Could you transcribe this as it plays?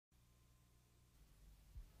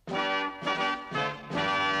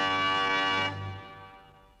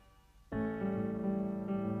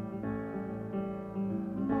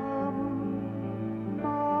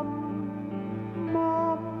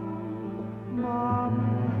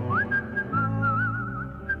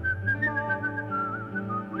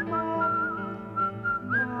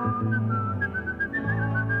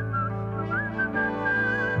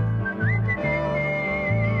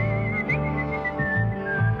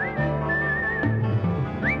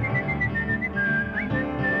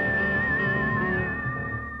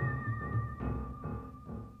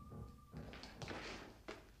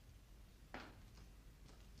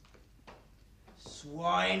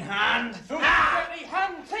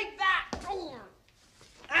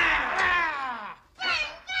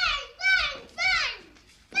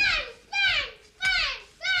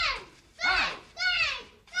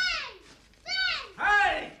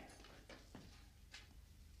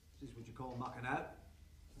Is this what you call mucking out?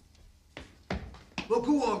 Well,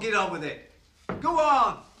 go on, get on with it. Go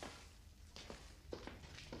on!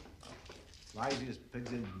 Lazy as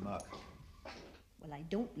pigs in muck. Well, I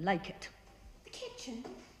don't like it. The kitchen?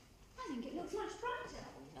 I think it looks much brighter.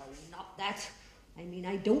 No, not that. I mean,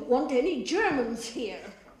 I don't want any Germans here.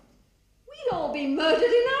 We'll all be murdered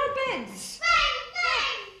in our beds.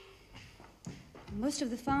 Most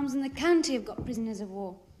of the farms in the county have got prisoners of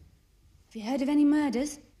war. Have you heard of any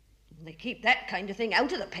murders? They keep that kind of thing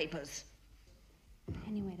out of the papers.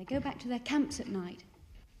 Anyway, they go back to their camps at night.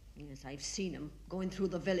 Yes, I've seen them going through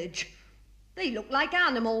the village. They look like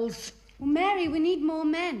animals. Well, Mary, we need more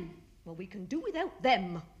men. Well, we can do without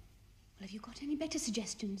them. Well, have you got any better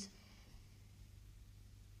suggestions?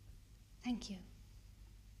 Thank you.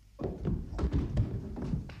 Oh,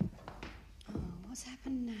 what's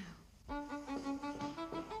happened now?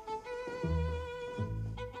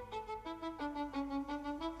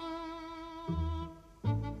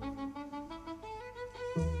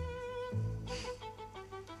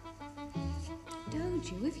 Told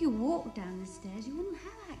you, if you walked down the stairs, you wouldn't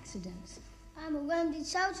have accidents. I'm a wounded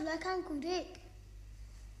soldier like Uncle Dick.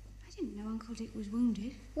 I didn't know Uncle Dick was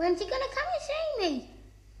wounded. When's he going to come and see me?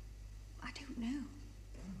 I don't know.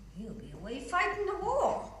 He'll be away fighting the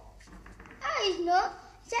war. No, he's not.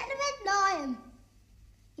 He's at the Red Lion.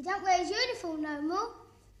 He don't wear his uniform no more.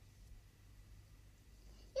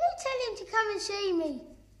 You tell him to come and see me.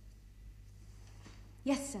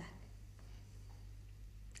 Yes, sir.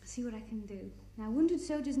 I'll see what I can do. Now, wounded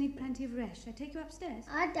soldiers need plenty of rest. Shall I take you upstairs?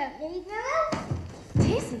 I don't need no help.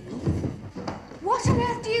 Tizzy? What on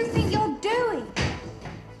earth do you think you're doing?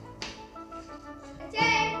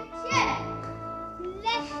 Attention!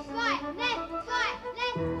 Left, right, left, right, left, right,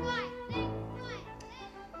 left, right, left, right.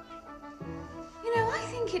 You know, I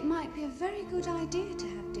think it might be a very good idea to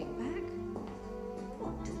have Dick back.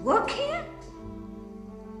 What, to work here?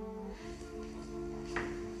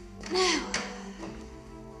 Now,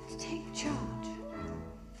 to take charge.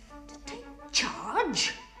 To take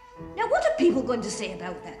charge? Now, what are people going to say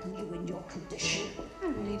about that, you in your condition? I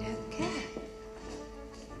really don't care.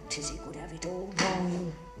 Tizzy could have it all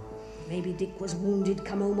wrong. Maybe Dick was wounded,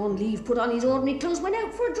 come home on leave, put on his ordinary clothes, went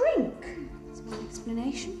out for a drink. That's one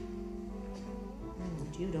explanation.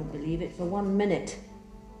 And you don't believe it for 1 minute.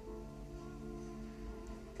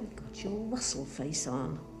 You've got your Russell face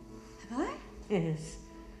on. Have I? Yes.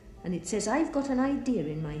 And it says I've got an idea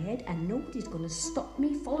in my head and nobody's going to stop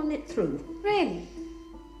me following it through. Really?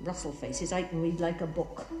 Russell faces I can read like a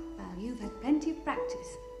book. Well, you've had plenty of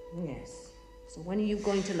practice. Yes. So when are you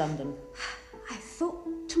going to London? I thought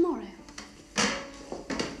tomorrow.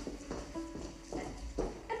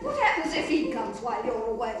 And what happens if he comes while you're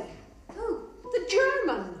away? Who? The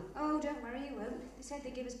German. Oh, don't worry, he won't. They said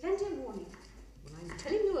they give us plenty of warning. Well, I'm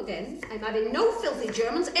telling you again, I'm having no filthy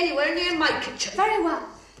Germans anywhere near my kitchen. Very well.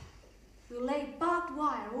 We'll lay barbed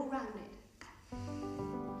wire all round it.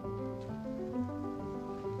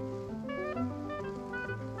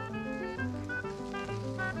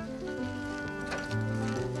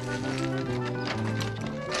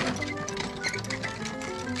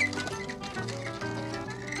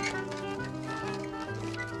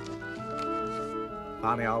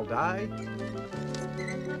 Funny old day.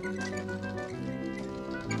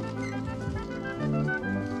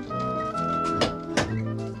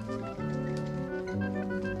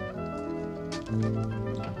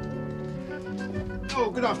 Oh,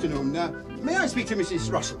 good afternoon. May I speak to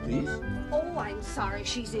Mrs. Russell, please? Oh, I'm sorry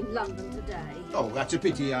she's in London today. Oh, that's a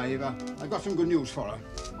pity. I've got some good news for her.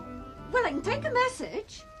 Well, I can take a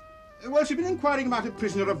message. Well, she's been inquiring about a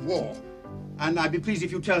prisoner of war, and I'd be pleased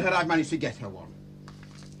if you tell her I've managed to get her one.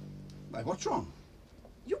 Why, what's wrong?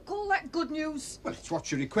 You call that good news? Well, it's what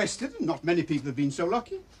she requested, and not many people have been so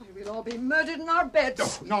lucky. We'll all be murdered in our beds.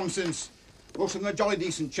 Oh, nonsense. Most of them are jolly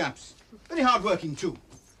decent chaps. Very hard-working, too.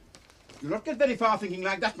 You'll not get very far thinking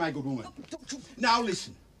like that, my good woman. Now,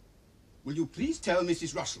 listen. Will you please tell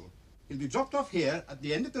Mrs. Russell he'll be dropped off here at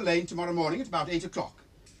the end of the lane tomorrow morning at about 8 o'clock.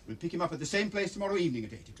 We'll pick him up at the same place tomorrow evening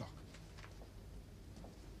at 8 o'clock.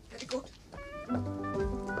 Very good.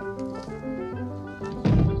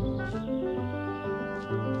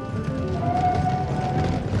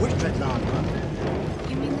 Which Red Lion, man?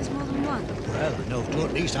 You mean there's more than one? Well, I know of two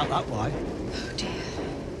at least out that way. Oh, dear.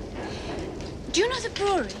 Do you know the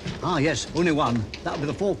brewery? Ah, yes, only one. That'll be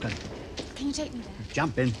the Falcon. Can you take me there?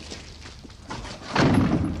 Jump in.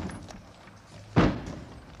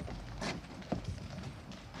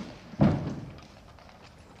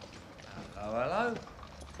 Hello.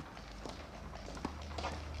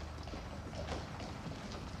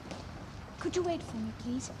 Could you wait for me,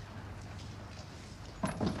 please?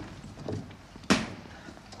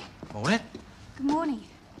 Morning. Good morning.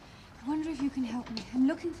 I wonder if you can help me. I'm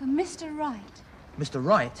looking for Mr. Wright. Mr.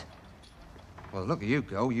 Wright? Well, look at you,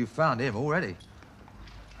 girl. You found him already.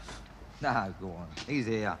 No, go on. He's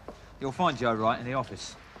here. You'll find Joe Wright in the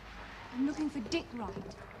office. I'm looking for Dick Wright.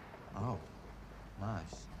 Oh,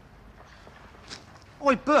 nice.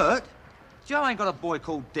 Oi, Bert. Joe ain't got a boy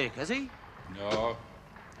called Dick, has he? No.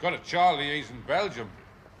 Got a Charlie, he's in Belgium.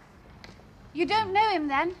 You don't know him,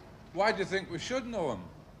 then? Why do you think we should know him?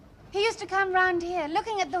 He used to come round here,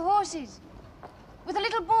 looking at the horses. With a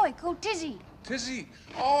little boy called Tizzy. Tizzy?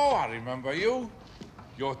 Oh, I remember you.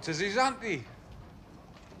 You're Tizzy's auntie.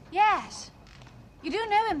 Yes. You do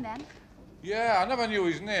know him, then? Yeah, I never knew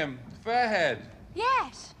his name. Fairhead.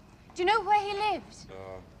 Yes. Do you know where he lives?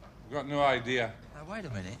 Got no idea. Now, wait a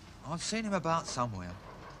minute. I've seen him about somewhere.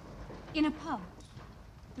 In a pub.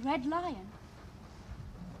 The Red Lion.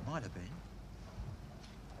 Might have been.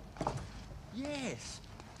 Yes.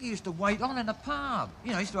 He used to wait on in the pub.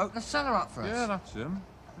 You know, he used to open the cellar up for us. Yeah, that's him.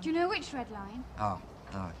 Do you know which Red Lion? Oh,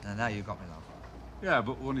 no. Now you got me, love. Yeah,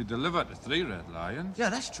 but we only delivered to 3 Red Lions. Yeah,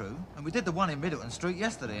 that's true. And we did the one in Middleton Street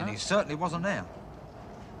yesterday, and he certainly wasn't there.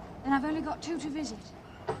 Then I've only got 2 to visit.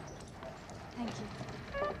 Thank you.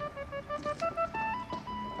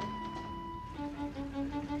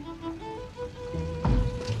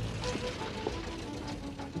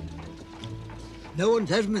 No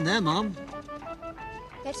one's ever in there, Mum.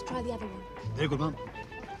 Let's try the other one. Very good, Mum.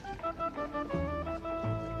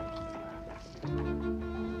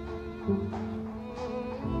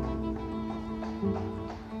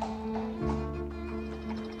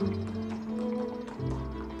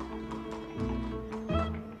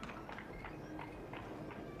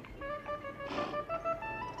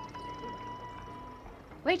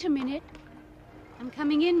 Wait a minute. I'm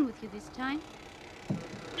coming in with you this time.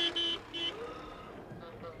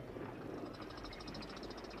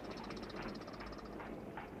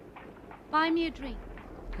 Buy me a drink.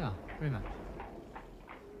 Yeah, very much.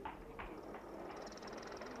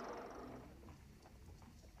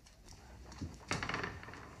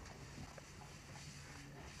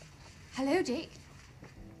 Hello, Dick.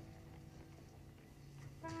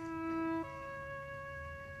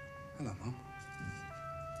 Hello, Mum.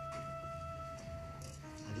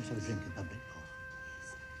 I just have a drink in public.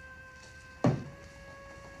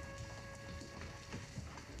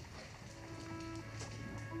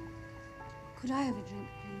 Could I have a drink,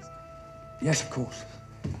 please? Yes, of course.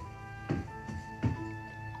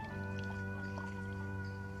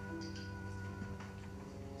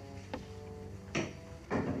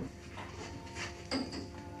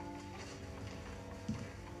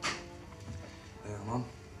 There, Mum.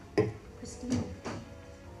 Christina.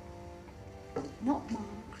 Not Mom,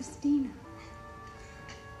 Christina.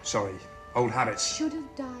 Sorry, old habits. Should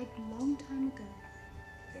have died a long time ago.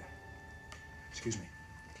 Yeah. Excuse me.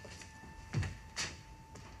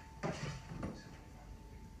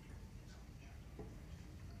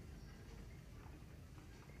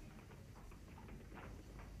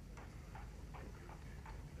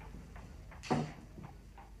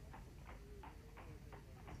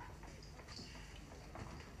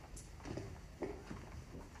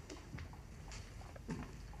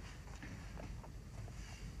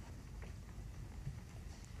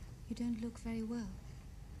 You don't look very well.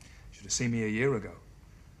 Should have seen me a year ago.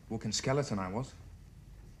 Walking skeleton I was.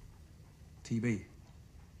 TB.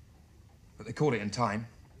 But they caught it in time.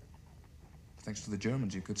 Thanks to the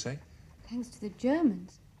Germans, you could say. Thanks to the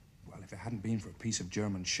Germans. Well, if it hadn't been for a piece of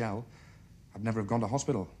German shell, I'd never have gone to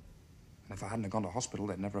hospital. And if I hadn't have gone to hospital,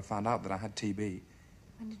 they'd never have found out that I had TB.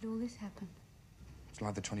 When did all this happen?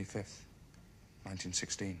 July the 25th,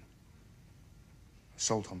 1916.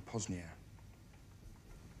 Assault on Poznier.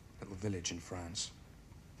 Little village in France.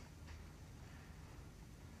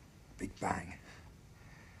 Big bang.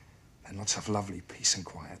 And lots of lovely peace and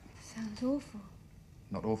quiet. Sounds awful.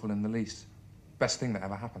 Not awful in the least. Best thing that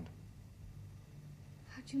ever happened.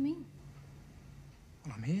 How do you mean?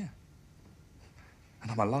 Well, I'm here.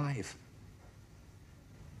 And I'm alive.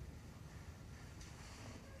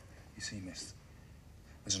 You see, miss,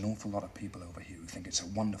 there's an awful lot of people over here who think it's a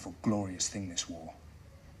wonderful, glorious thing, this war.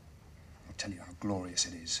 I'll tell you how glorious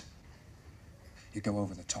it is. You go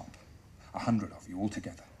over the top. 100 of you all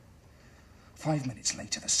together. 5 minutes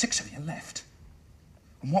later, there's 6 of you left.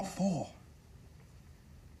 And what for?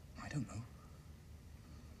 I don't know.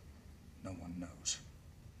 No one knows.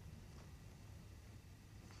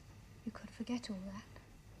 You could forget all that.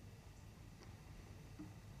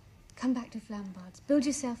 Come back to Flambards. Build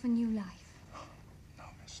yourself a new life. No,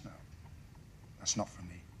 miss, no. That's not for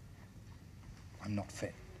me. I'm not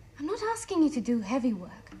fit. I'm not asking you to do heavy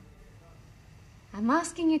work. I'm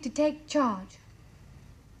asking you to take charge.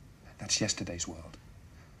 That's yesterday's world.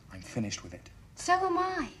 I'm finished with it. So am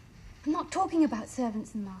I. I'm not talking about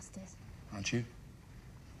servants and masters. Aren't you?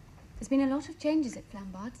 There's been a lot of changes at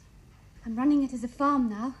Flambards. I'm running it as a farm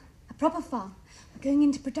now. A proper farm. We're going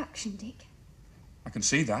into production, Dick. I can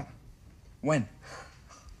see that. When?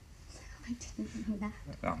 I didn't mean that.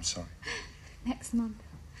 Oh, I'm sorry. Next month.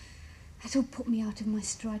 That'll put me out of my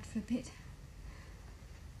stride for a bit.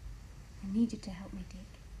 I need you to help me, Dick.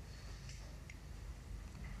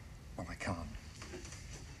 Well, I can't.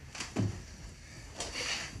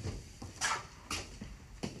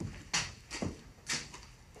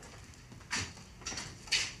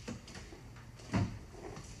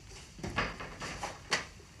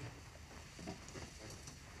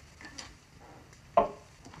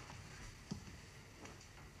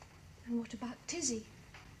 And what about Tizzy?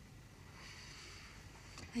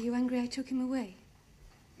 Are you angry I took him away?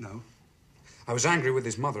 No. I was angry with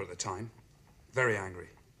his mother at the time. Very angry.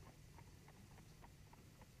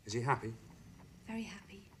 Is he happy? Very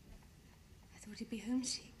happy. I thought he'd be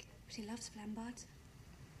homesick, but he loves Flambards.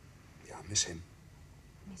 Yeah, I miss him.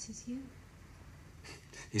 Misses you.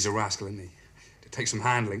 He's a rascal, isn't he? To take some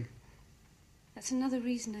handling. That's another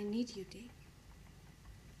reason I need you, Dick.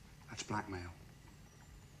 That's blackmail.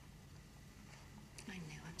 I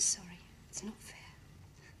know, I'm sorry. It's not fair.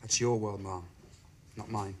 That's your world, Mom, not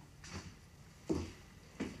mine. Well,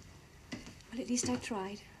 at least I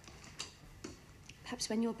tried. Perhaps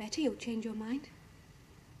when you're better, you'll change your mind.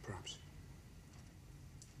 Perhaps.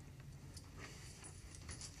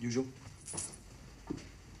 Usual?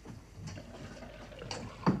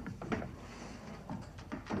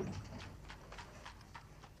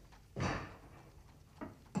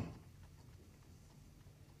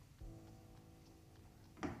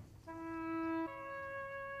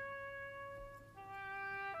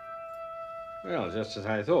 Well, just as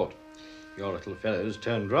I thought. Your little fellow's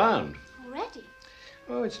turned round. Already?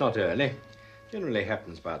 Oh, it's not early. Generally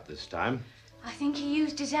happens about this time. I think he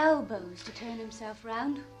used his elbows to turn himself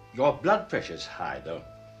round. Your blood pressure's high, though.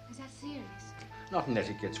 Is that serious? Not unless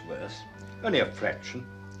it gets worse. Only a fraction.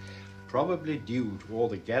 Probably due to all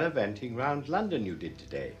the gallivanting round London you did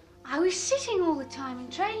today. I was sitting all the time in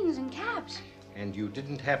trains and cabs. And you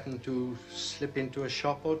didn't happen to slip into a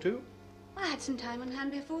shop or two? I had some time on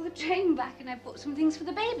hand before the train back, and I bought some things for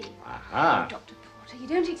the baby. Aha! Oh, Dr. Porter, you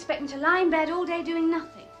don't expect me to lie in bed all day doing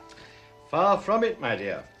nothing. Far from it, my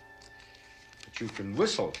dear. But you can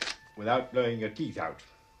whistle without blowing your teeth out.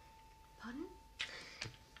 Pardon?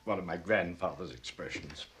 One of my grandfather's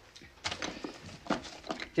expressions.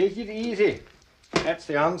 Take it easy. That's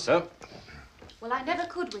the answer. Well, I never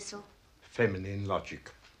could whistle. Feminine logic.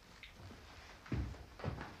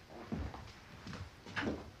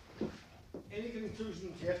 Any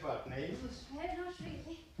conclusions yet about names? No, not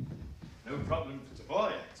really. No problem for the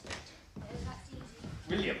boy, I expect. No, that's easy.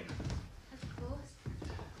 William. Of course.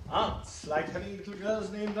 Aunts like having little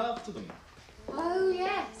girls named after them. Oh,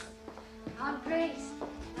 yes. Aunt Grace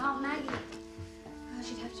and Aunt Maggie. I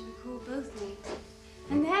should have to recall both names.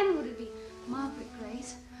 And then would it be Margaret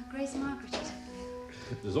Grace or Grace Margaret or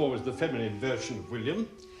something? There's always the feminine version of William.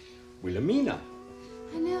 Wilhelmina.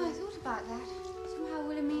 I know, I thought about that. Somehow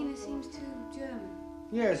Wilhelmina seems too German.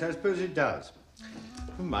 Yes, I suppose it does.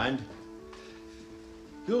 Never mind.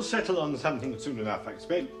 You'll settle on something soon enough, I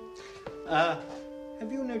expect.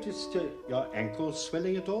 Have you noticed your ankles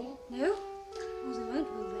swelling at all? No? Oh, they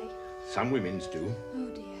won't, will they? Some women's do. Oh,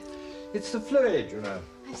 dear. It's the fluid, you know.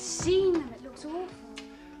 I've seen them. It looks awful.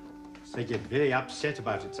 They get very upset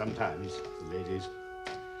about it sometimes, the ladies.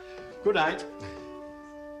 Good night.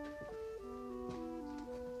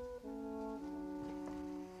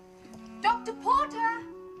 Dr. Porter!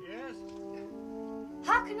 Yes?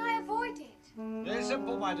 How can I avoid it? Very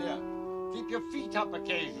simple, my dear. Keep your feet up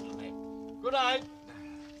occasionally. Good night.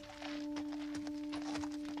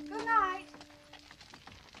 Good night.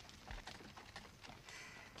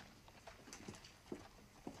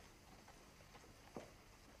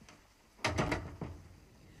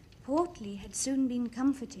 Portley had soon been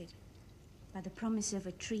comforted by the promise of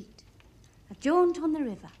a treat, a jaunt on the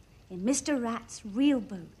river in Mr. Rat's real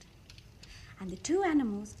boat, and the two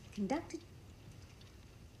animals conducted...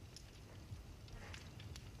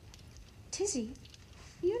 Tizzy,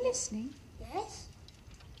 are you listening? Yes?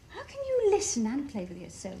 How can you listen and play with your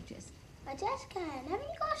soldiers? I just can. Haven't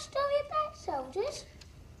you got a story about soldiers?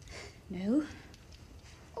 No,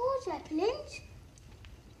 Or zeppelins?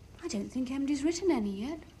 I don't think MD's written any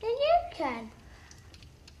yet. Then you can.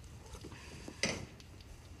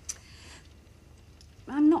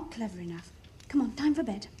 I'm not clever enough. Come on, time for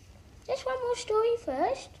bed. Just one more story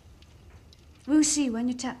first. We'll see when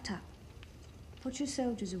you're tapped up. Put your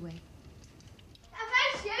soldiers away.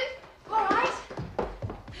 Thank you. All right.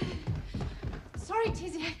 Sorry,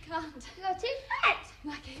 Tizzy, I can't. You're too fat.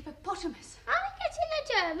 Like a hippopotamus. Are we getting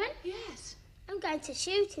a German? Yes. I'm going to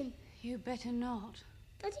shoot him. You better not.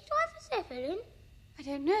 Does he drive a Zeppelin? I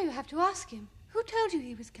don't know. You have to ask him. Who told you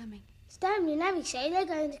he was coming? Stanley and Abby say they're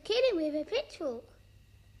going to kill him with a pitchfork.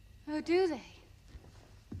 Oh, do they?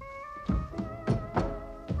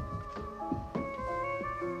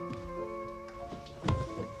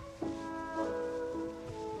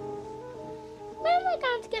 Where am I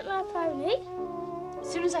going to get my pony? As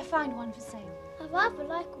soon as I find one for sale. I rather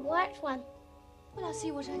like a white one. Well, I'll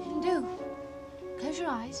see what I can do. Close your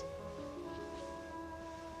eyes.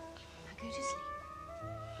 Now go to sleep.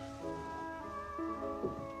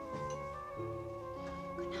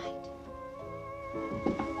 Good night.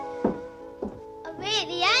 I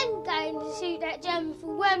really am going to shoot that German for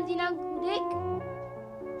worms in Uncle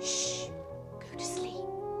Dick. Shh. Go to sleep.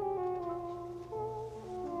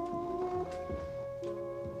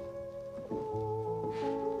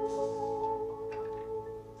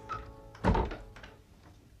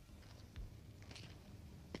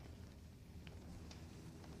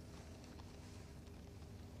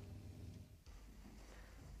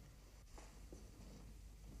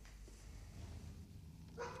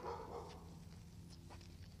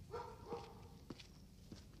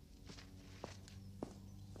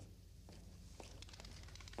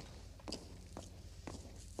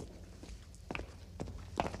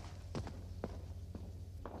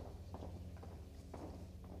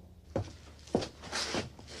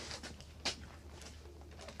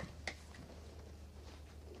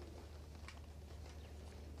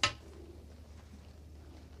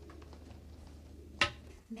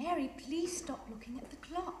 Mary, please stop looking at the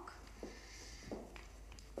clock.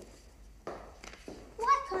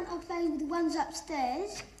 Why can't I play with the ones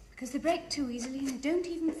upstairs? Because they break too easily and they don't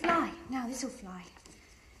even fly. Now, this'll fly.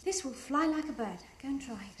 This will fly like a bird. Go and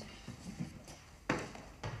try it.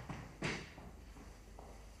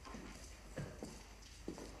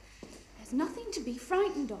 There's nothing to be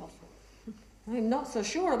frightened of. I'm not so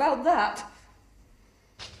sure about that.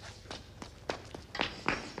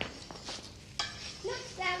 Look,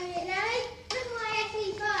 Stanley and Ellie. Look at my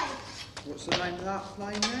SE5. What's the name of that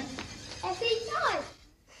plane then? SE5.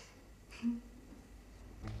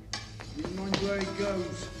 You mind where he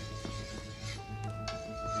goes?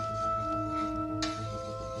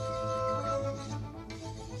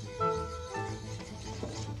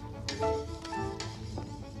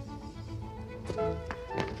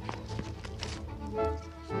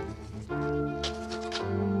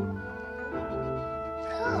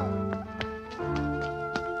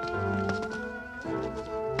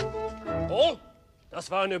 Oh, das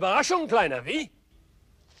war eine Überraschung, Kleiner, wie?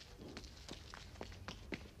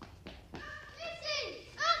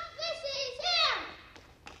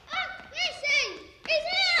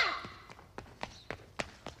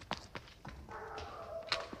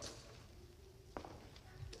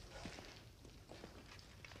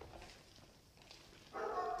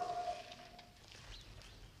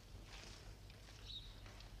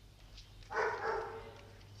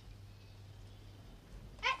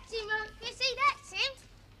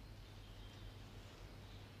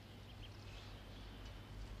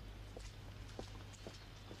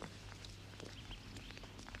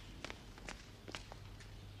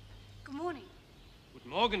 Good morning. Guten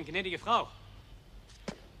Morgen, gnädige Frau.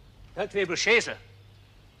 Feldwebel Schäse.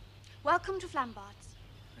 Welcome to Flambards.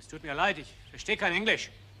 Es tut mir leid, ich verstehe kein Englisch.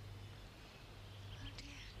 Oh dear.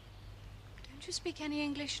 Don't you speak any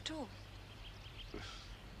English at all? Oh,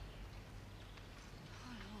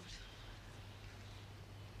 Lord.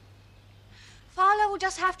 Fowler will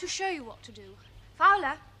just have to show you what to do.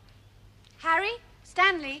 Fowler? Harry?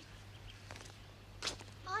 Stanley?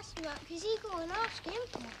 Ask him up, because he go and ask him.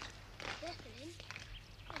 Zeppelin.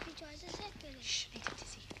 If he tries a Zeppelin. Shh, later,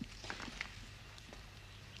 Tizzy.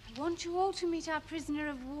 I want you all to meet our prisoner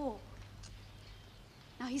of war.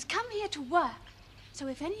 Now, he's come here to work, so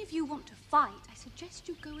if any of you want to fight, I suggest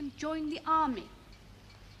you go and join the army.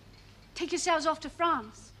 Take yourselves off to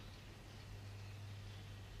France.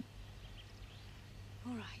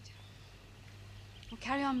 All right. We'll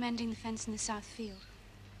carry on mending the fence in the south field.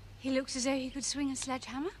 He looks as though he could swing a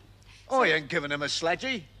sledgehammer. I ain't giving him a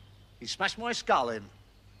sledgy. He smashed my skull in.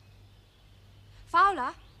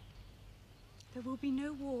 Fowler, there will be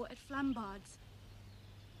no war at Flambards.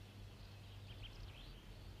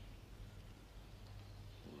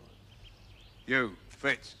 You,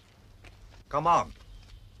 Fitz. Come on.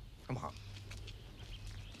 Come on.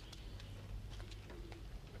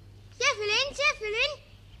 Zeppelin, Zeppelin.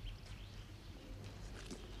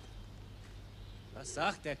 Was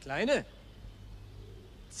sagt der Kleine?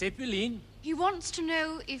 Zeppelin? He wants to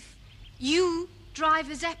know if you drive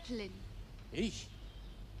a Zeppelin. Ich?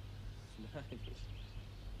 Nein.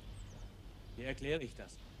 Wie erkläre ich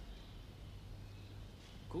das?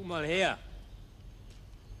 Guck mal her.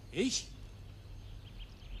 Ich?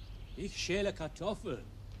 Ich schäle Kartoffeln,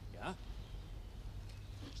 ja?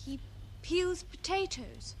 He peels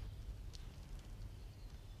potatoes.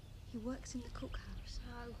 He works in the cookhouse.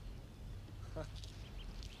 Oh.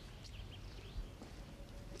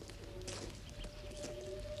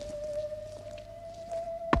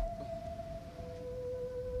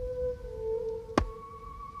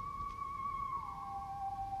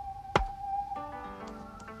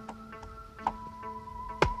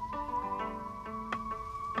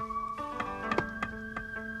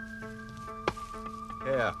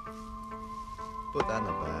 Here. Put that in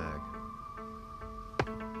the bag.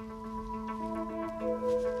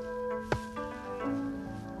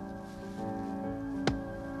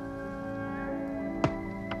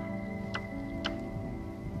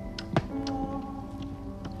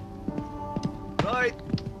 Right.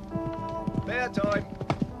 Fair time.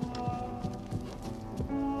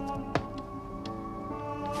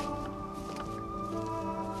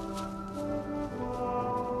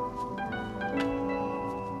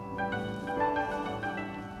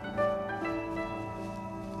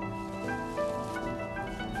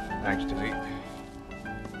 Thanks, Tilly.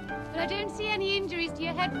 But I don't see any injuries to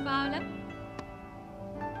your head, Fowler.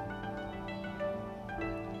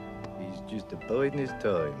 He's just abiding his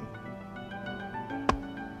time.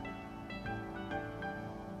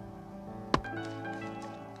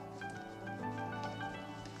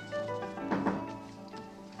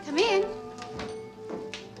 Come in.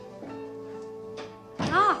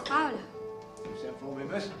 Ah, Fowler. You sent for me,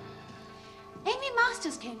 miss? Amy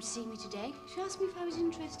Masters came to see me today. She asked me if I was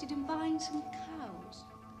interested in buying some cows.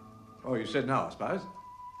 Oh, you said no, I suppose.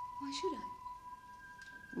 Why should I?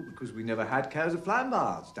 Well, because we never had cows at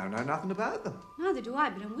Flambards. Don't know nothing about them. Neither do I,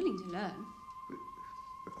 but I'm willing to learn.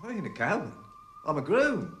 But I ain't a cowman. I'm a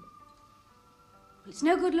groom. Well, it's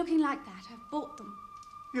no good looking like that. I've bought them.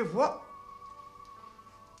 You've what?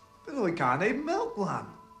 But I can't even milk one.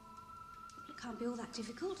 It can't be all that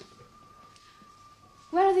difficult.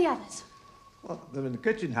 Where are the others? Well, they're in the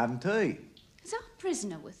kitchen having tea. Is our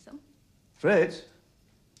prisoner with them? Fritz?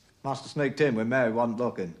 Must have sneaked in when Mary wasn't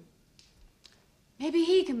looking. Maybe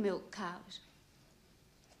he can milk cows.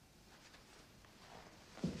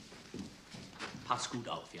 Pass gut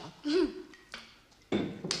auf, ja?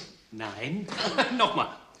 Nein.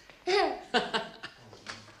 Nochmal.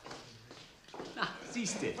 Na,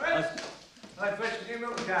 siehst du. Hey, Fritz, can you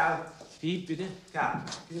milk a cow? Wie, bitte? Cow.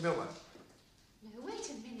 Can you milk one? No, wait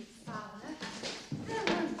a minute, Fowler. That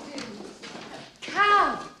won't do.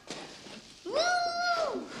 Cow!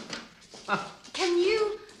 Woo! Can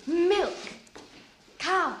you milk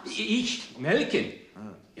cows? Ich melken.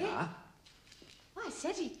 Ja. Well, I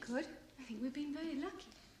said he could. I think we've been very lucky.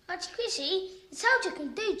 Auntie Chrissy, the soldier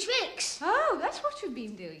can do tricks. Oh, that's what you've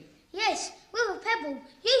been doing. Yes, with a pebble.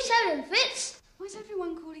 You show them, Fritz. Why's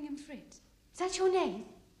everyone calling him Fritz? Is that your name?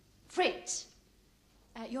 Fritz?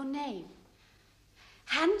 Your name?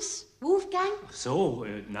 Hans? Wolfgang? So,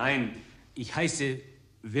 nein. Ich heiße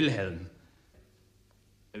Wilhelm.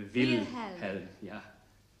 Wilhelm, ja.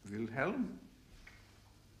 Wilhelm?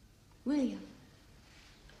 William.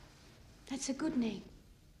 That's a good name.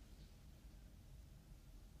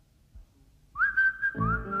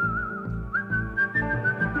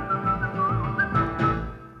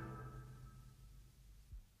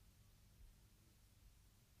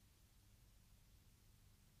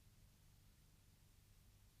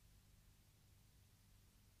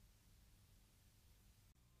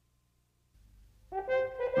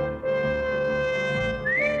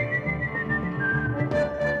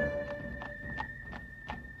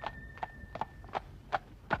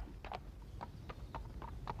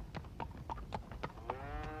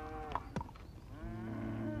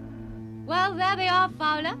 Well, there they are,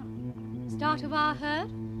 Fowler. Start of our herd.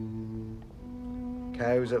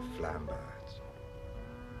 Cows at Flambards.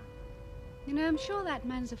 You know, I'm sure that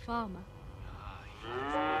man's a farmer.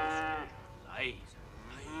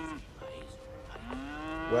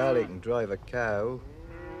 Well, he can drive a cow.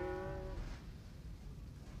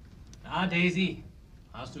 Na, Daisy,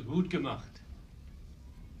 hast du gut gemacht.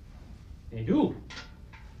 Hey, du.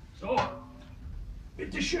 So,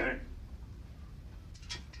 bitteschön.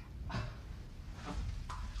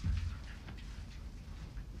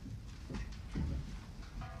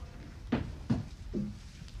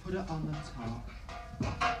 Put it on the top.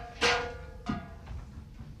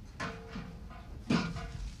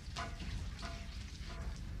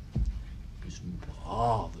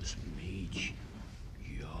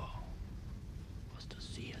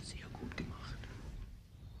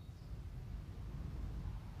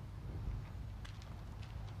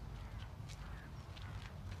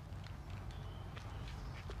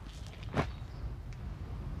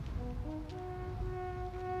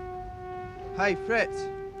 Hey, Fritz.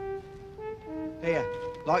 Here,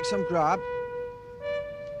 like some grub?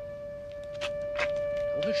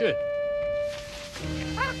 Dankeschön.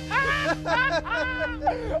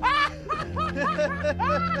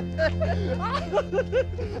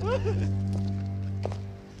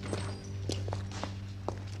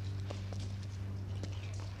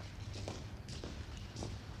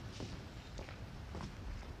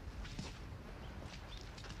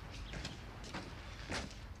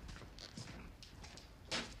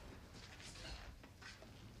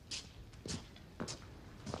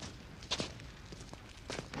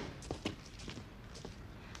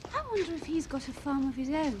 I wonder if he's got a farm of his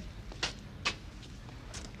own.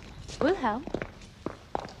 We'll help.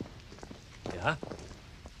 Ja?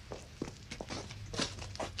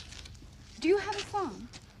 Do you have a farm?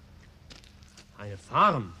 Eine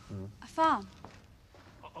Farm? A farm?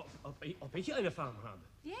 Ob ich eine Farm habe?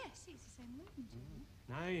 Yes, it's the same word.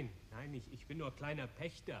 Nein, nein, ich bin nur kleiner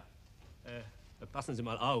Pächter. Passen Sie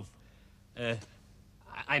mal auf.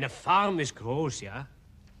 Eine Farm ist groß, ja?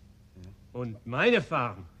 Und meine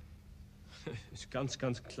Farm ist ganz,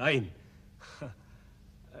 ganz klein.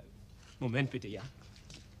 Moment bitte, ja?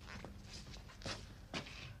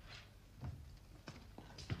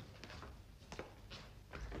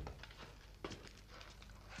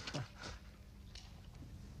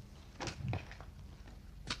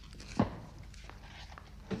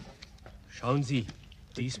 Schauen Sie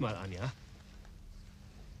diesmal an, ja?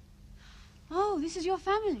 Oh, this is your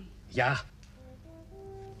family. Ja.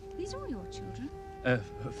 These are all your children.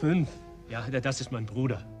 5. Ja, das ist mein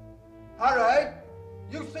Bruder. Harry,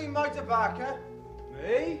 you seen my tobacco?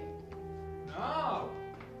 Me? No.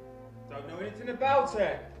 Don't know anything about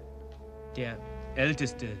it. Der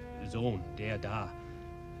älteste Sohn, der da,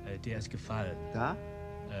 der ist gefallen. Da?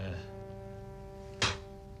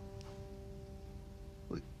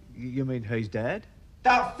 You mean he's dead?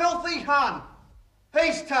 That filthy Hun!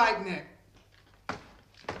 He's taken it!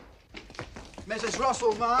 Mrs.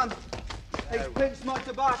 Russell, man. He's pinched my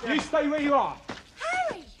tobacco. You stay where you are.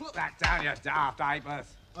 Harry! Put that down, you daft apers.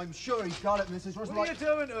 I'm sure he's got it, Mrs. Russell. What are you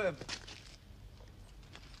doing to him?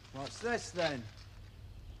 What's this, then?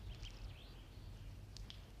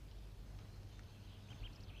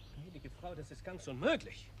 Gnädige Frau, das ist ganz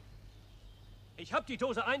unmöglich. Ich habe die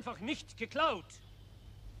Dose einfach nicht geklaut.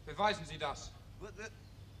 Beweisen Sie das.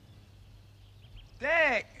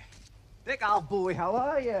 Dick! Dick, old boy, how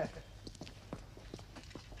are you?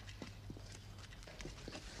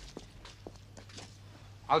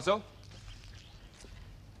 Also?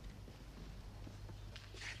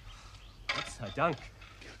 Gott sei Dank.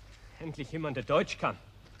 Endlich jemand, der Deutsch kann.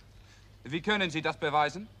 Wie können Sie das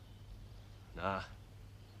beweisen? Na,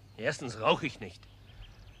 erstens rauche ich nicht.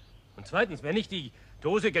 Und zweitens, wenn ich die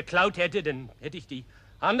Dose geklaut hätte, dann hätte ich die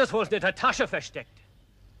anderswo in der Tasche versteckt.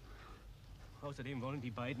 Außerdem wollen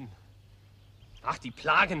die beiden... Ach, die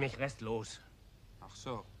plagen mich restlos. Ach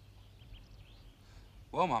so.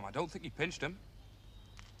 Well, Mum, I don't think he pinched him.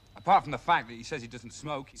 Apart from the fact that he says he doesn't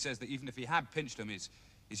smoke, he says that even if he had pinched him, his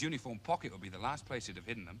uniform pocket would be the last place he'd have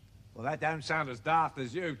hidden them. Well, that don't sound as daft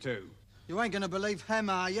as you two. You ain't gonna believe him,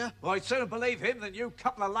 are you? Well, I'd sooner believe him than you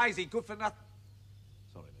couple of lazy good-for-nothing...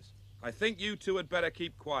 Sorry, miss. I think you two had better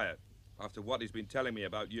keep quiet after what he's been telling me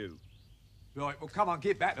about you. Right, well, come on,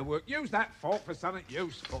 get back to work. Use that fork for something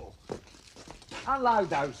useful. Unload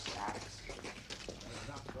those sacks.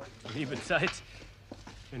 Liebe Zeit,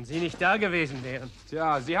 wenn Sie nicht da gewesen wären.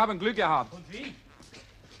 Tja, Sie haben Glück gehabt. Und wie?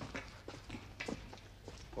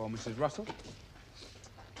 Well, Mrs. Russell,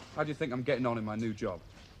 how do you think I'm getting on in my new job?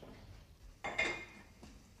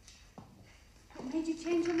 What made you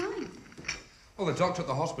change your mind? Well, the doctor at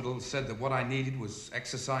the hospital said that what I needed was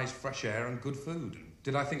exercise, fresh air, and good food.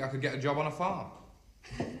 Did I think I could get a job on a farm?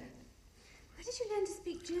 Where did you learn to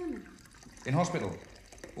speak German? In hospital.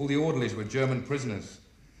 All the orderlies were German prisoners.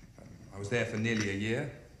 I was there for nearly a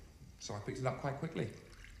year, so I picked it up quite quickly.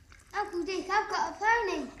 Uncle Dick, I've got a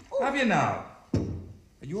pony. Have you now?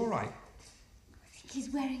 Are you all right? I think he's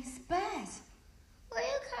wearing spurs. Will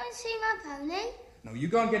you come and see my pony? No, you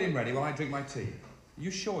go and get him ready while I drink my tea. Are you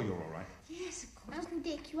sure you're all right? Yes, of course. Uncle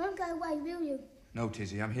Dick, you won't go away, will you? No,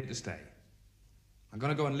 Tizzy, I'm here to stay. I'm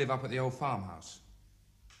going to go and live up at the old farmhouse.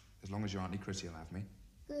 As long as your Auntie Chrissy will have me.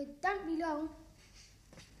 Good, don't be long.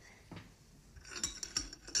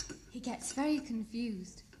 He gets very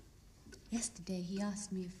confused. Yesterday he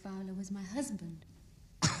asked me if Fowler was my husband.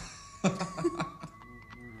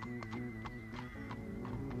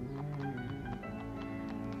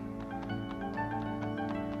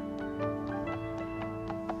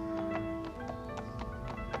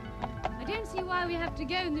 I don't don't see why we have to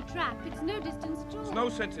go in the trap. It's no distance at all. There's no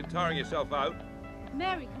sense in tiring yourself out.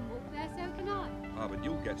 Mary can walk there, so can I. Ah, but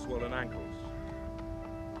you'll get swollen ankles.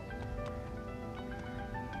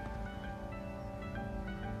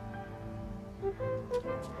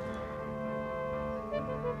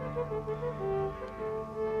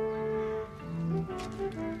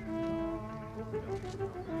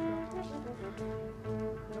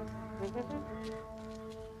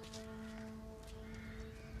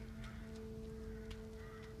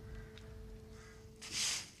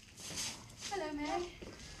 Hello, Mary.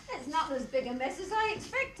 It's not as big a mess as I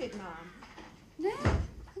expected, Mum. No,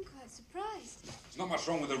 I'm quite surprised. There's not much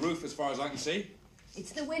wrong with the roof as far as I can see.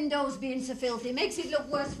 It's the windows being so filthy. Makes it look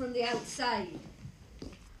worse from the outside.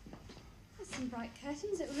 There's some bright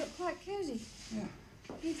curtains. It will look quite cosy. Yeah.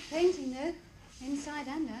 Needs painting, though, inside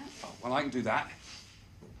and out. Oh, well, I can do that.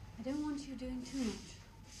 I don't want you doing too much.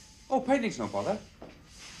 Oh, painting's no bother.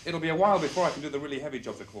 It'll be a while before I can do the really heavy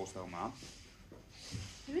jobs, of course, though, Ma'am.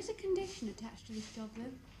 There is a condition attached to this job,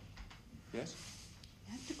 though. Yes?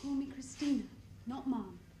 You have to call me Christina, not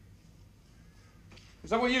Mum.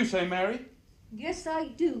 Is that what you say, Mary? Yes, I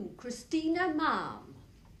do. Christina, Mum.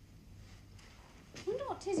 Wonder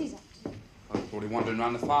what Tizzy's up to. I'm probably wandering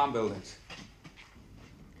around the farm buildings.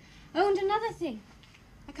 Oh, and another thing.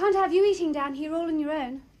 I can't have you eating down here all on your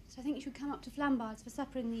own, so I think you should come up to Flambards for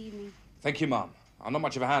supper in the evening. Thank you, Mum. I'm not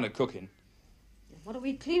much of a hand at cooking. What are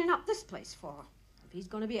we cleaning up this place for? If he's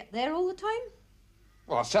going to be up there all the time?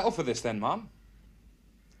 Well, I'll settle for this then, Mum.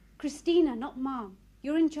 Christina, not Mum.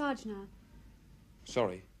 You're in charge now.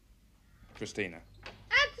 Sorry, Christina.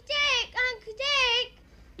 Uncle Dick! Uncle Dick!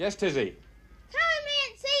 Yes, Tizzy? Come me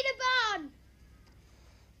and see the barn!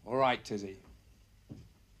 All right, Tizzy.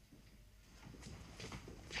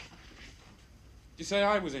 Did you say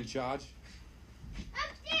I was in charge?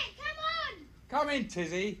 Uncle Dick, come on! Come in,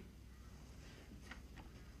 Tizzy.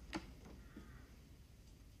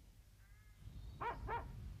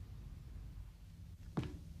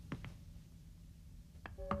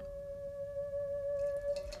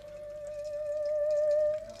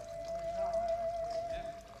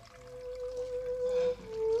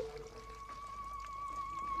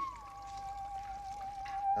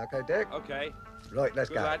 Okay, Dick? Okay. Right, let's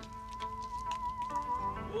Good go. lad.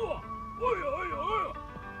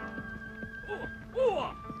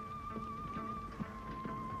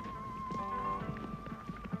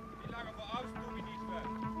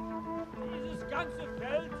 Dieses ganze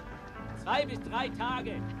Feld 2 bis 3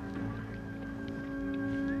 Tage.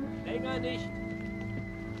 Länger nicht.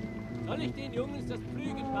 Soll ich den Jungs das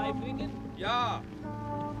Pflügen beibringen? Ja.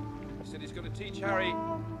 He said he's going to teach Harry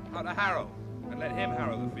how to harrow and let him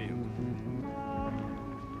harrow the field.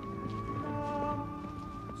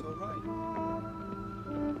 It's all right.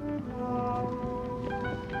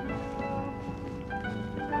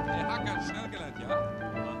 Der hat ganz schnell gelernt, ja?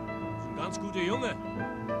 Ist ein ganz guter Junge.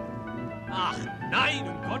 Ach, nein,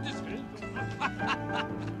 um Gottes Willen.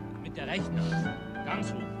 Mit der rechten Hand.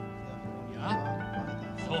 Ganz hoch. Ja?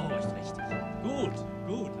 So ist richtig. Gut,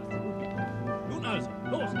 gut. Hast du gut gemacht. Nun also,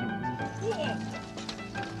 los.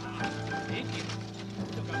 Seht ihr?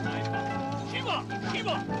 Ist doch ganz einfach. Schieber,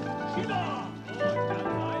 Schieber, Schieber. Oh, ganz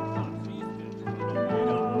einfach. Siehst du?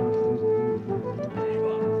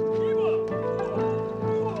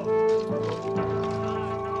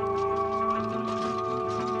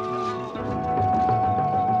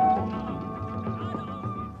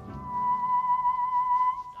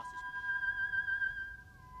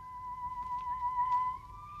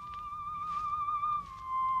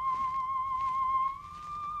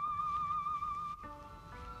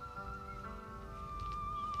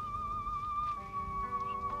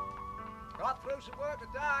 Got through some work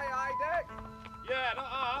today, eh, Dick? Yeah, not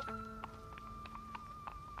half.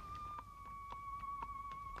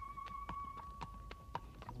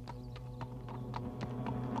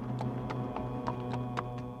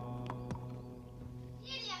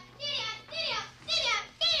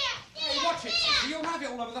 Hey, watch it, Tizzy. You'll have it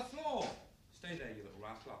all over the floor. Stay there, you little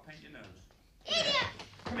rascal. I'll paint your nose.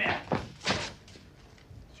 Come here. Did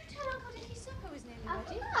you tell Uncle Dickie supper was nearly I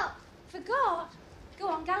ready? forgot. Forgot? Go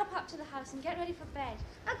on, gallop up to the house and get ready for bed.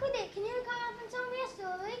 Uncle Dick, can you come up and tell me a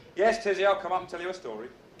story? Yes, Tizzy, I'll come up and tell you a story.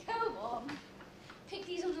 Go on. Pick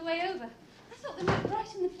these on the way over. I thought they might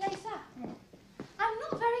brighten the place up. I'm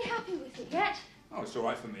not very happy with it yet. Oh, it's all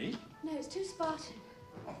right for me. No, it's too Spartan.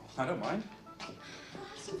 Oh, I don't mind. I'll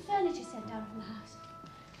have some furniture sent down from the house.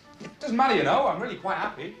 Doesn't matter, you know. I'm really quite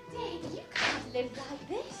happy. Dick, you can't live like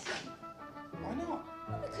this. Why not?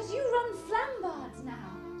 Well, because you run Flambards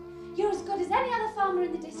now. You're as good as any other farmer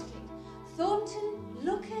in the district. Thornton,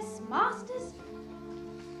 Lucas, Masters.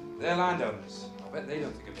 They're landowners. I bet they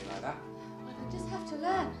don't think of me like that. Well, they'll just have to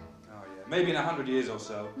learn. Oh, yeah. Maybe in 100 years or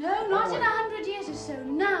so. No, not in 100 years or so.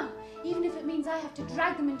 Now. Even if it means I have to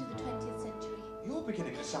drag them into the 20th century. You're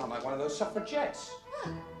beginning to sound like one of those suffragettes.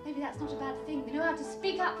 Well, maybe that's not a bad thing. They know how to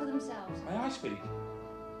speak up for themselves. May I speak?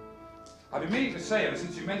 I've been meaning to say ever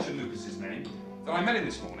since you mentioned Lucas's name that I met him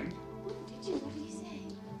this morning. Oh, did you? What did he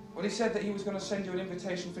say? Well, he said that he was going to send you an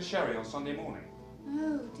invitation for sherry on Sunday morning.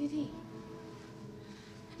 Oh, did he?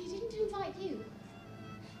 And he didn't invite you?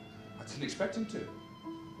 I didn't expect him to.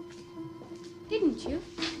 Didn't you?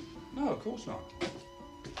 No, of course not.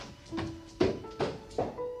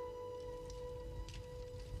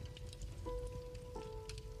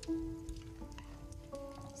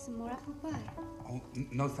 Some more apple pie? Oh,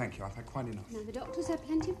 no, thank you. I've had quite enough. Now, the doctors have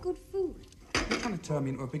plenty of good food. You're trying to turn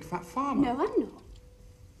me into a big fat farmer. No, I'm not.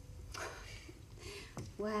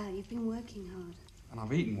 Well, you've been working hard. And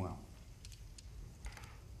I've eaten well.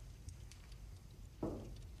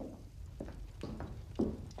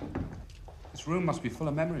 This room must be full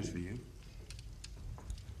of memories for you.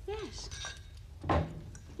 Yes.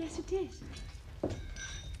 Yes, it is.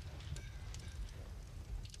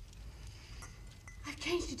 I've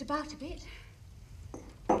changed it about a bit.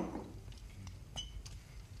 Of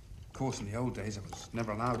course, in the old days, I was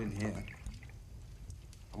never allowed in here.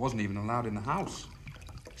 I wasn't even allowed in the house.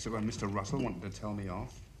 Except when Mr. Russell wanted to tell me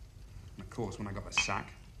off. And of course, when I got the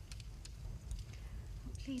sack.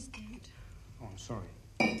 Oh, please don't. Oh, I'm sorry.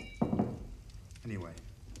 Anyway,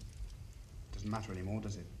 it doesn't matter anymore,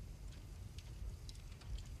 does it?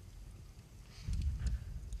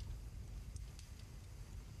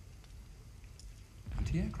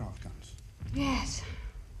 Anti-aircraft guns. Yes.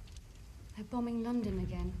 They're bombing London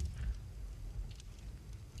again.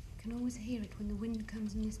 I can always hear it when the wind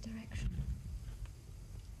comes in this direction.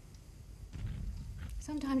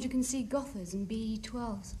 Sometimes you can see Gothas and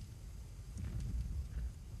BE-12s.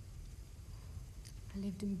 I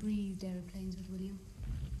lived and breathed aeroplanes with William.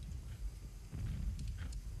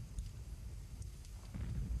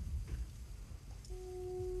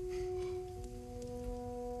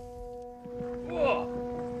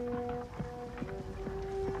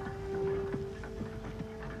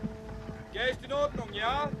 Gehst in Ordnung,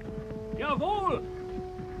 ja? Jawohl!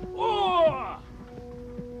 Oh!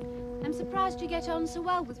 I'm surprised you get on so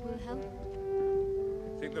well with Wilhelm.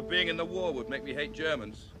 Think that being in the war would make me hate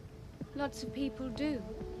Germans? Lots of people do.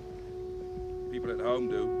 People at home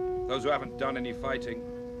do. Those who haven't done any fighting.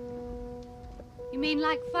 You mean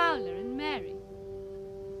like Fowler and Mary?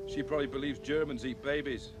 She probably believes Germans eat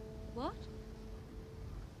babies. What?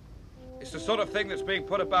 It's the sort of thing that's being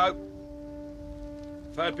put about.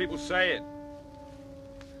 I've heard people say it.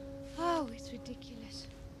 Oh, it's ridiculous.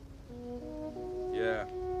 Yeah.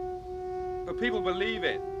 But people believe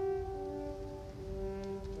it.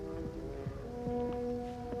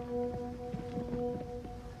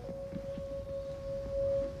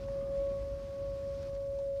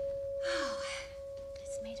 Oh,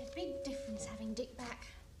 it's made a big difference having Dick back.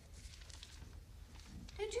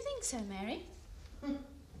 Don't you think so, Mary?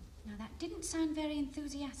 Now, that didn't sound very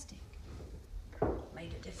enthusiastic.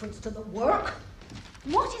 Made a difference to the work?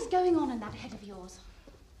 What is going on in that head of yours?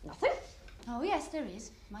 Nothing. Oh, yes, there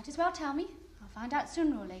is. Might as well tell me. I'll find out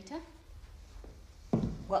sooner or later.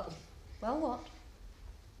 Well, what?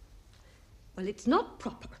 Well, it's not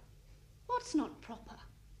proper. What's not proper?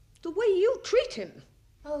 The way you treat him.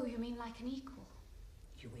 Oh, you mean like an equal?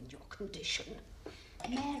 You in your condition.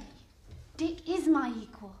 Mary, Dick is my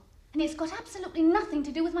equal. And it's got absolutely nothing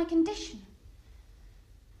to do with my condition.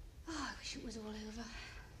 Oh, I wish it was all over.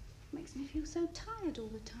 Makes me feel so tired all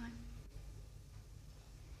the time.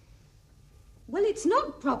 Well, it's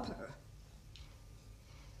not proper.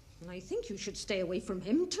 And I think you should stay away from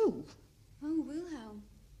him, too. Oh, Wilhelm.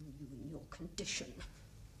 You in your condition.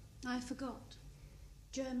 I forgot.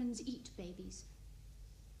 Germans eat babies.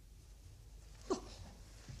 Oh.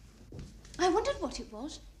 I wondered what it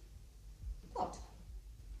was. What?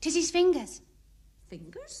 'Tis his fingers.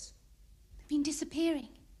 Fingers? They've been disappearing.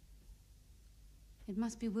 It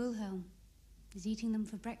must be Wilhelm. He's eating them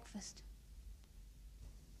for breakfast.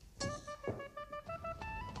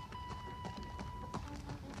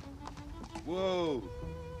 Whoa.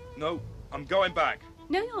 No, I'm going back.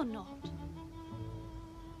 No, you're not.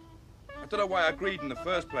 I don't know why I agreed in the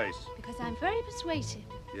first place. Because I'm very persuasive.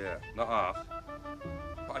 Yeah, not half.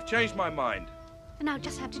 But I've changed my mind. And I'll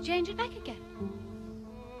just have to change it back again.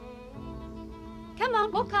 Come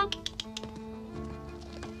on, walk on.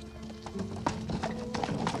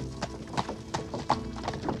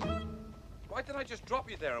 Why didn't I just drop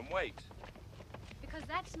you there and wait? Because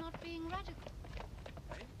that's not being radical.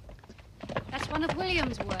 Eh? That's one of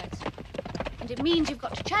William's words. And it means you've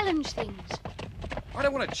got to challenge things. I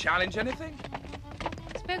don't want to challenge anything.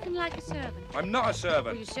 Spoken like a servant. I'm not a Well,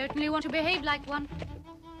 servant. you certainly want to behave like one.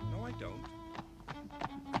 No, I don't.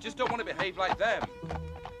 I just don't want to behave like them.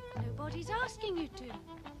 Nobody's asking you to.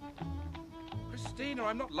 Christina,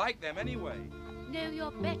 I'm not like them anyway. No,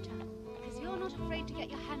 you're better. Because you're not afraid to get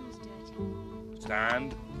your hands dirty.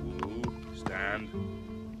 Stand. Ooh, stand.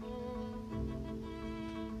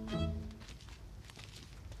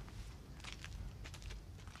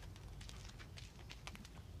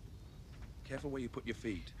 Careful where you put your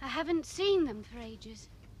feet. I haven't seen them for ages.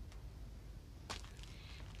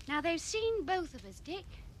 Now, they've seen both of us, Dick.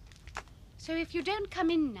 So if you don't come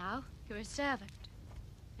in now, you're a servant.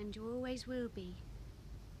 And you always will be.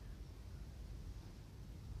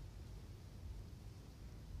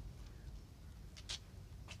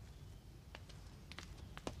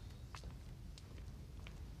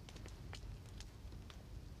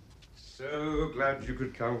 So glad you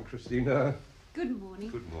could come, Christina. Good morning.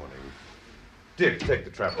 Good morning. Dick, take the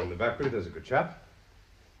trap on the back way. There's a good chap.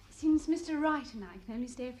 Since Mr. Wright and I can only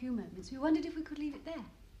stay a few moments, we wondered if we could leave it there.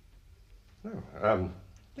 No,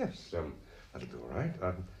 yes, that'll be all right.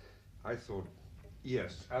 I thought,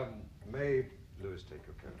 yes, may Lewis take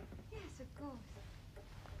your coat? Yes, of course.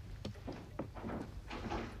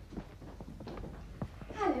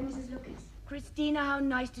 Hello, Mrs. Lucas. Christina, how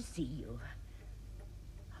nice to see you.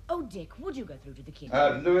 Oh, Dick, would you go through to the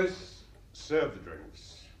kitchen? Lewis, serve the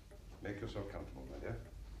drinks. Make yourself comfortable, my dear.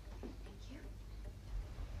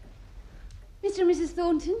 Mr. and Mrs.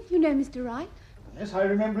 Thornton, you know Mr. Wright? Yes, I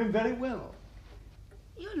remember him very well.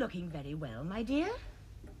 You're looking very well, my dear.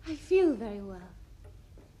 I feel very well.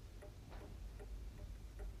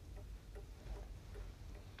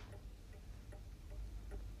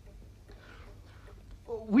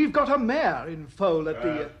 We've got a mare in foal at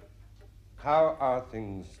the... How are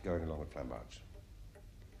things going along at Flambards?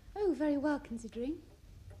 Oh, very well, considering.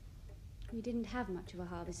 We didn't have much of a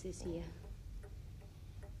harvest this year.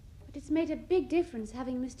 But it's made a big difference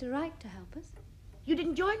having Mr. Wright to help us. You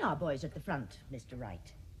didn't join our boys at the front, Mr.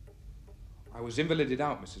 Wright. I was invalided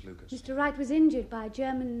out, Mrs. Lucas. Mr. Wright was injured by a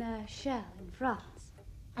German shell in France.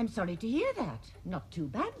 I'm sorry to hear that. Not too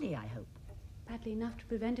badly, I hope. Badly enough to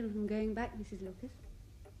prevent him from going back, Mrs. Lucas.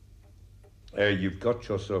 You've got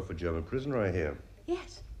yourself a German prisoner, I hear.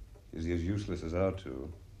 Yes. Is he as useless as our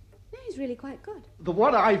two? No, he's really quite good. The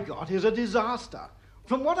one I've got is a disaster.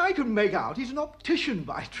 From what I can make out, he's an optician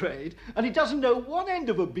by trade, and he doesn't know one end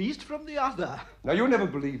of a beast from the other. Now, you'll never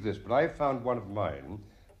believe this, but I found one of mine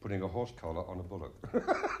putting a horse collar on a bullock.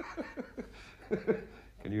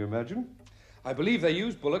 Can you imagine? I believe they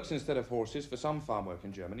use bullocks instead of horses for some farm work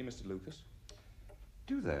in Germany, Mr. Lucas.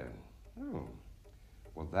 Do they? Oh.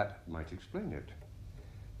 Well, that might explain it.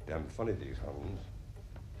 Damn funny, these Huns.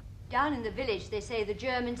 Down in the village, they say the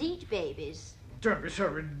Germans eat babies. Don't be so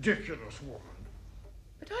ridiculous, woman.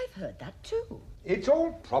 But I've heard that too. It's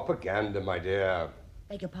all propaganda, my dear.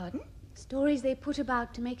 Beg your pardon? Stories they put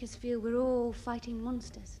about to make us feel we're all fighting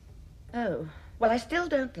monsters. Oh, well, I still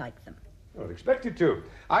don't like them. I would expect you to.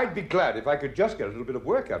 I'd be glad if I could just get a little bit of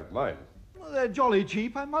work out of mine. Well, they're jolly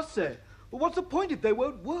cheap, I must say. But what's the point if they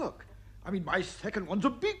won't work? I mean, my second one's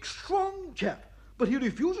a big, strong chap, but he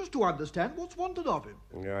refuses to understand what's wanted of him.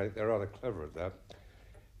 Yeah, they're rather clever at that.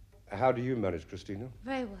 How do you manage, Christina?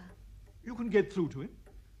 Very well. You can get through to him?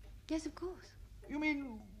 Yes, of course. You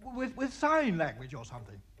mean with sign language or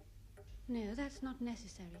something? No, that's not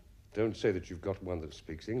necessary. Don't say that you've got one that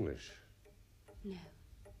speaks English. No.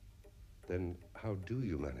 Then how do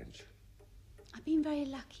you manage? I've been very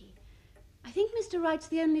lucky. I think Mr. Wright's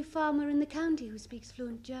the only farmer in the county who speaks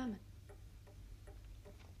fluent German.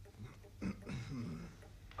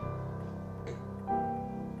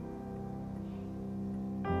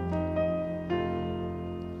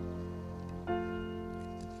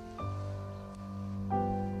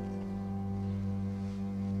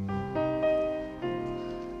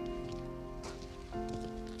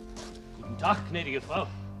 Guten Tag, gnädige Frau.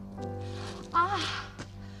 Ah!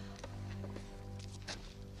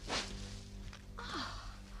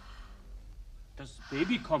 Das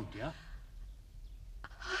Baby kommt, ja?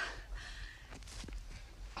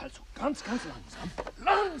 Also ganz, ganz langsam.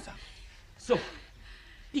 Langsam. So,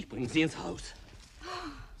 ich bringe Sie ins Haus.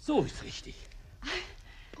 So ist richtig.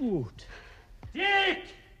 Gut. Dick!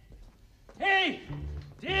 Hey!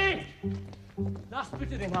 Dick! Lass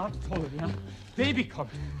bitte den Arzt holen, ja? Baby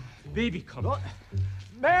kommt. Baby kommt.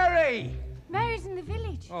 Mary! Mary's in the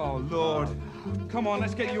village. Oh, Lord. Come on,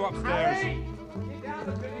 let's get you upstairs. Get down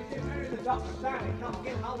the village, get Mary the doctor standing. Come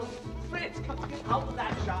get hold of Fritz, come get Hold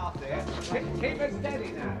that shaft there. Keep it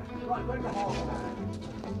steady now. Right, where's the hole now?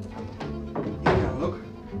 Here we go, look.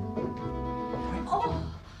 Oh.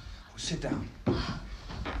 Oh, sit down.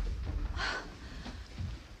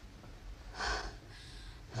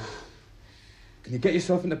 Can you get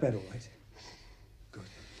yourself into bed all right? Good.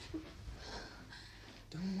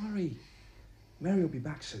 Don't worry. Mary will be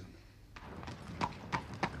back soon.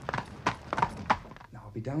 Now,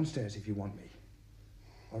 I'll be downstairs if you want me.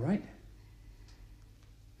 All right?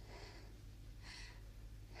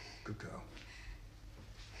 Good girl.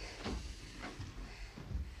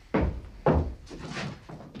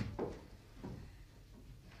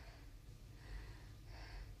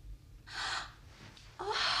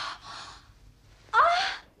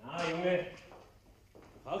 Na, Junge,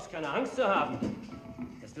 du brauchst keine Angst zu haben.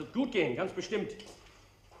 Das wird gut gehen, ganz bestimmt.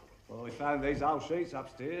 Well, we found these old sheets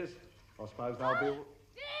upstairs. I suppose they'll be...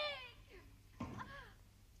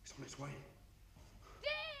 It's on its way.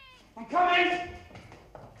 I'm coming!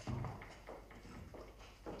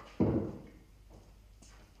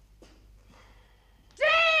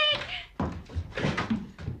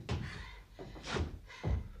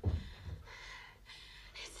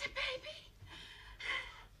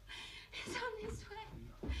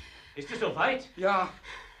 Ist es soweit? Ja.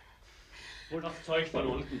 Hol das Zeug von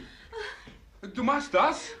unten. Du machst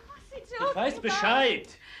das? Ich weiß Bescheid.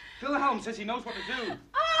 Wilhelm says he knows what to do.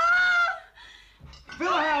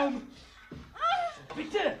 Wilhelm!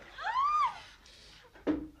 Bitte!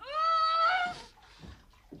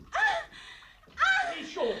 Geh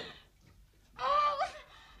schon!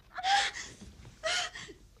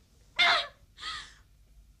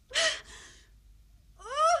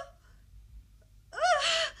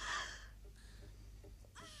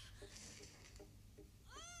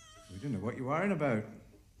 We don't know what you're worrying about.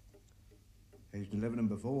 He's delivered them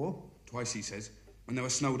before. Twice, he says, when they were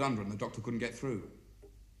snowed under and the doctor couldn't get through.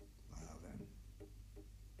 Well, then.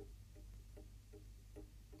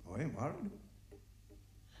 I ain't worried.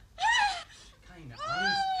 Keine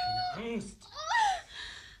Angst, keine Angst.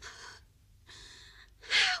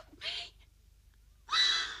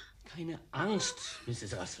 Keine Angst,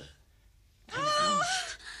 Mrs. Russell. Keine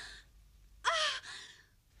Angst.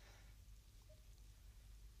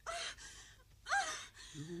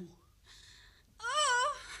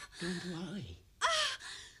 You don't worry.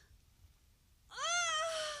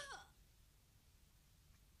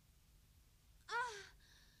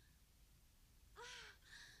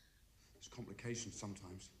 There's complications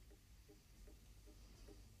sometimes.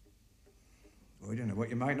 I don't know what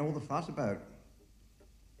you're making all the fuss about.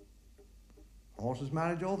 Horses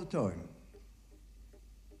manage all the time.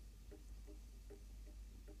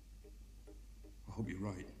 I hope you're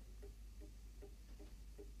right.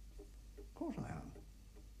 Of course I am.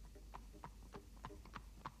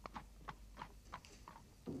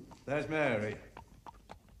 There's Mary.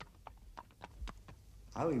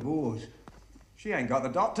 Holy wars. She ain't got the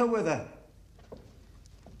doctor with her.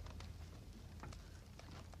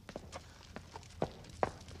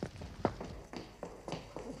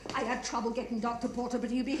 I had trouble getting Dr. Porter, but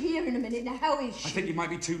he'll be here in a minute. Now, how is she? I think you might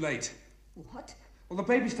be too late. What? Well, the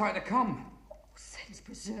baby's starting to come. Saints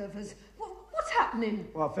preservers. What's happening?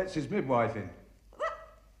 Well, Fitz's midwifing.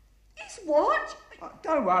 Is what?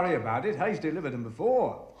 Don't worry about it. Hayes delivered them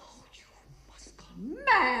before.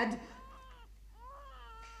 Mad!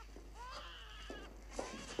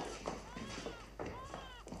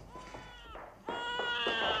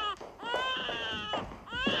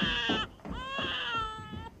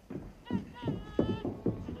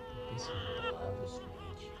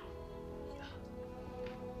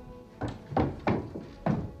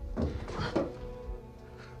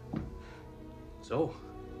 So.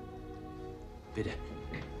 Bitte.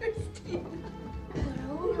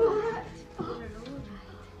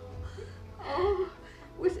 Oh,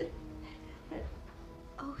 was it?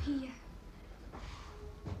 Oh,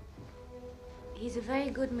 he's a very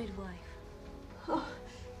good midwife. Oh.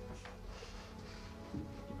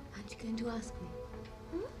 Aren't you going to ask me?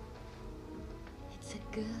 Hmm? It's a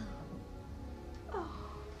girl.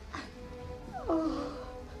 Oh.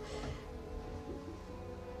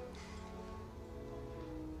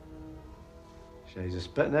 She's a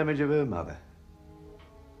spitting image of her mother.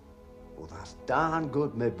 Well, that's darn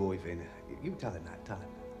good midwifing. You tell him that, tell him.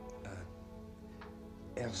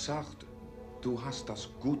 Sagt, du hast das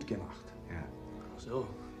gut gemacht. Ja. So.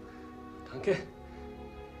 Danke.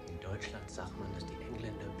 In Deutschland sagt man, dass die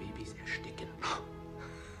Engländer Babys ersticken.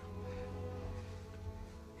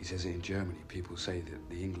 He says in Germany, people say that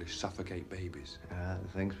the English suffocate babies. Yeah, the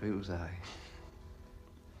things people say.